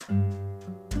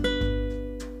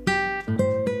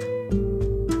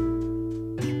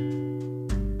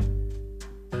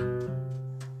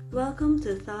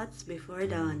to Thoughts Before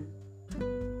Dawn.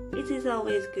 It is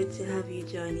always good to have you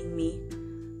joining me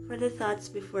for the Thoughts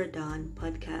Before Dawn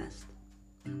podcast.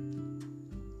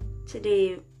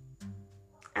 Today,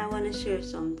 I want to share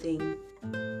something.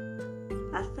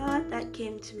 A thought that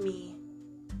came to me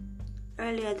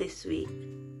earlier this week.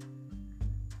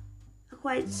 A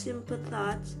quite simple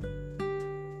thought,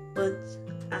 but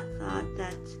a thought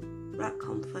that brought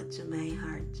comfort to my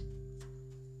heart.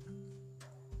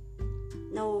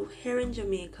 Now, here in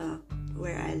Jamaica,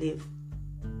 where I live,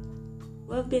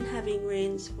 we've been having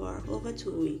rains for over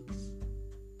 2 weeks.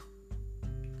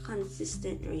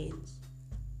 Consistent rains,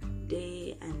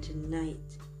 day and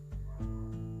night.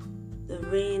 The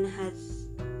rain has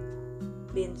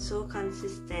been so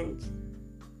consistent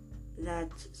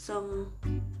that some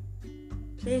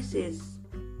places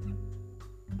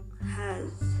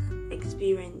has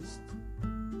experienced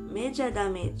major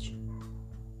damage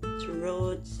to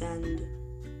roads and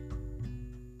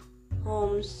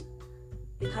homes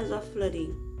because of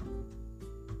flooding,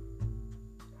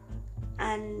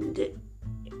 and it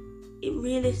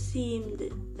really seemed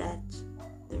that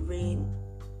the rain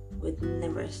would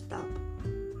never stop.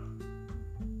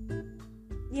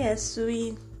 Yes,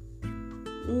 we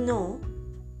knew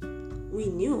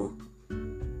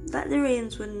that the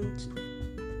rains wouldn't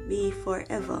be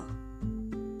forever,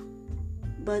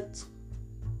 but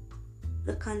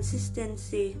the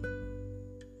consistency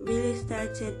really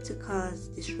started to cause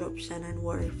disruption and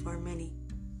worry for many.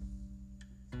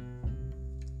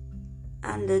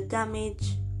 And the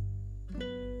damage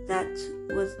that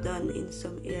was done in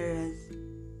some areas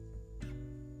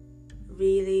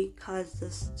really caused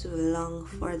us to long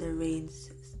for the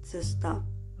rains to stop.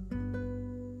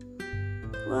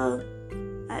 Well,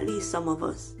 at least some of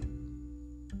us.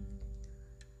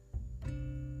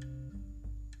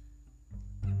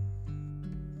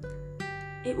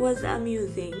 It was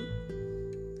amusing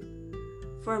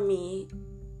for me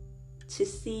to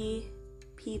see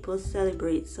people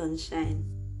celebrate sunshine.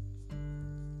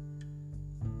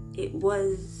 It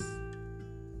was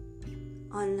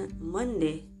on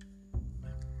Monday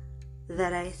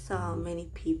that I saw many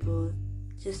people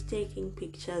just taking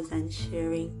pictures and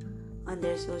sharing on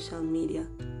their social media,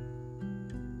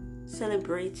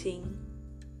 celebrating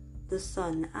the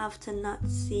sun after not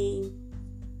seeing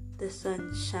the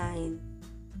sun shine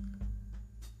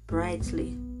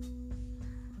brightly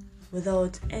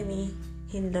without any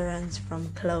hindrance from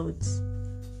clouds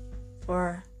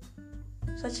for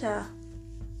such a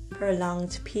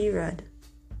prolonged period.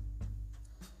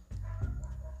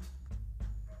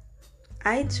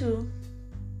 I too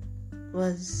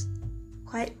was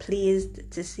quite pleased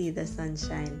to see the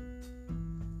sunshine.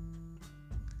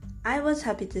 I was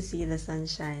happy to see the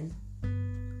sunshine.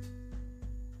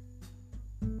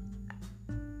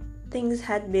 Things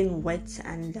had been wet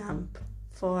and damp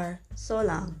for so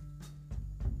long.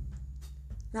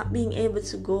 Not being able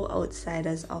to go outside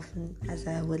as often as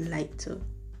I would like to,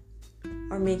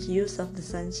 or make use of the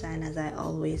sunshine as I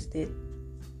always did.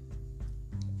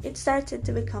 It started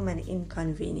to become an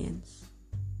inconvenience.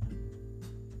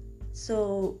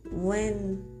 So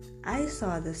when I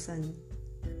saw the sun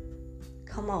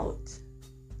come out,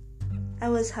 I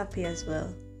was happy as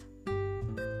well.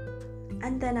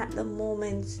 And then at the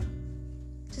moment,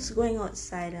 just going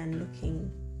outside and looking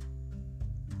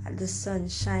at the sun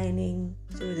shining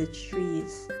through the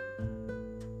trees,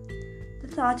 the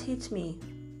thought hit me.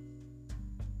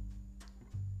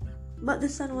 But the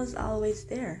sun was always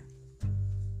there.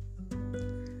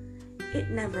 It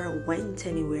never went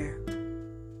anywhere.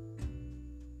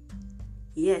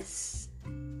 Yes,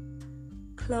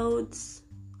 clouds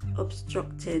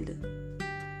obstructed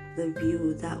the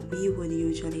view that we would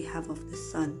usually have of the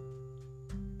sun,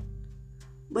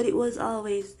 but it was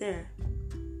always there,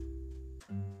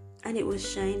 and it was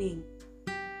shining.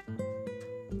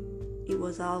 It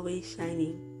was always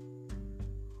shining.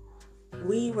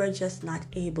 We were just not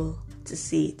able to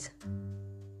see it.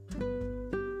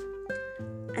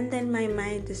 And then my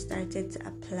mind started to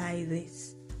apply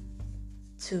this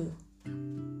to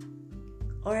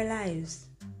our lives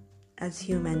as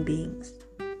human beings.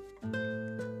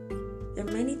 There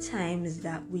are many times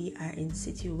that we are in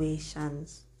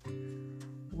situations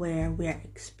where we are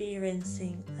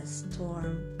experiencing a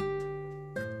storm.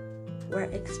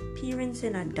 We're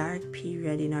experiencing a dark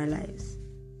period in our lives.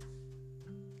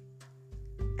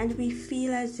 And we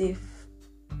feel as if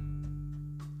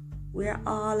we're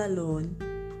all alone.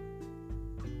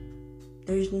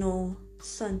 There's no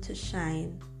sun to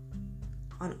shine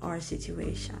on our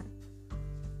situation.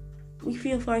 We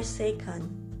feel forsaken.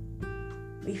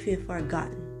 We feel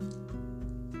forgotten.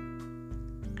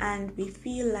 And we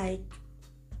feel like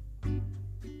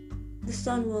the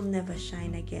sun will never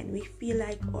shine again. We feel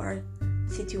like our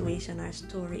situation, our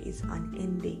story is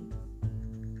unending.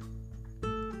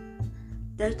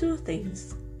 There are two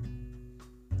things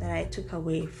that I took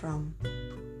away from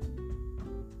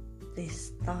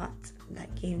this thought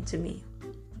that came to me.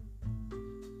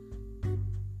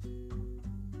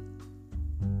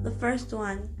 The first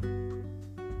one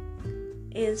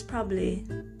is probably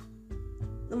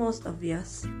the most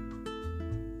obvious.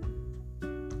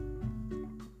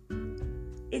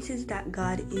 It is that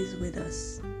God is with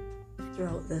us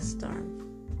throughout the storm.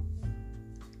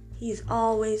 He's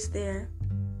always there,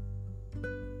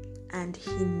 and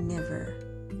He never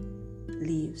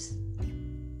leaves.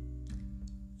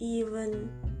 Even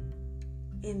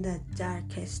in the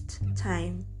darkest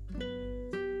time,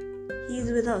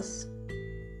 He's with us.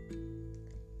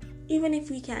 Even if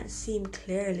we can't see Him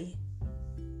clearly,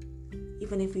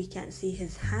 even if we can't see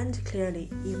His hand clearly,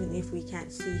 even if we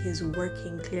can't see His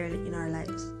working clearly in our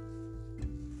lives,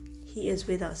 He is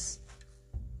with us.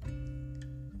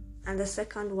 And the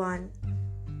second one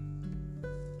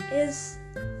is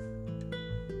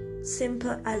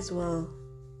simple as well,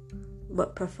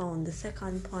 but profound. The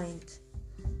second point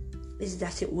is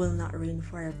that it will not rain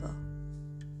forever.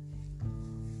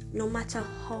 No matter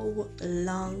how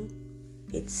long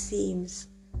it seems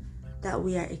that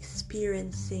we are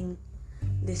experiencing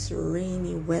this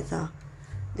rainy weather,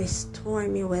 this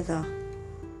stormy weather,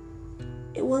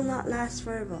 it will not last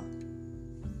forever.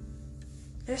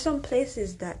 There are some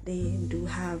places that they do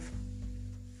have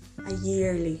a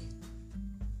yearly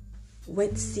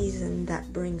wet season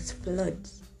that brings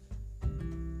floods.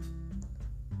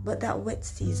 But that wet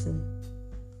season,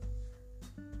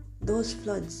 those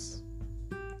floods,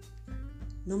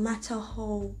 no matter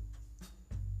how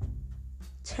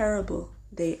terrible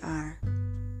they are,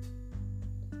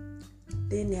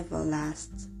 they never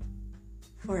last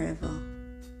forever.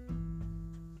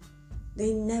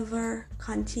 They never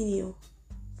continue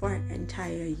for an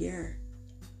entire year.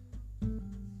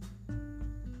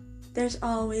 There's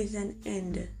always an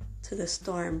end to the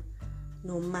storm,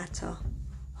 no matter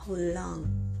how long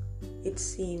it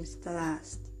seems to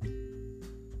last.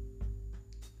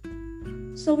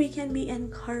 So we can be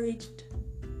encouraged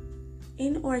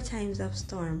in our times of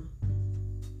storm,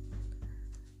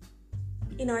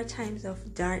 in our times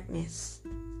of darkness,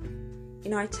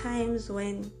 in our times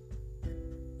when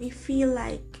we feel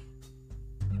like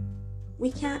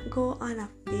we can't go on a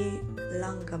day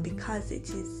longer because it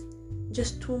is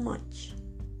just too much.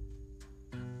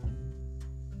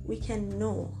 We can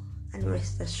know and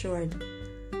rest assured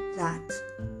that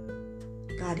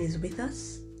God is with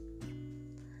us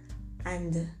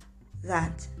and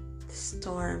that the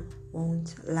storm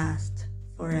won't last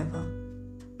forever.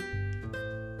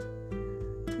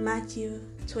 Matthew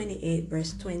 28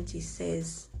 verse 20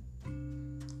 says,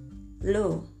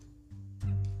 "Lo,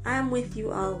 I am with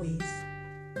you always,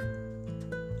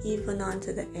 even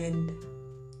unto the end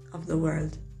of the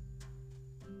world."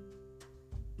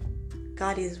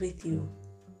 God is with you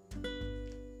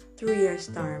through your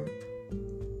storm,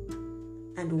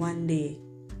 and one day,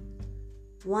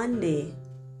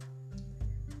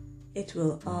 it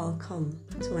will all come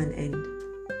to an end.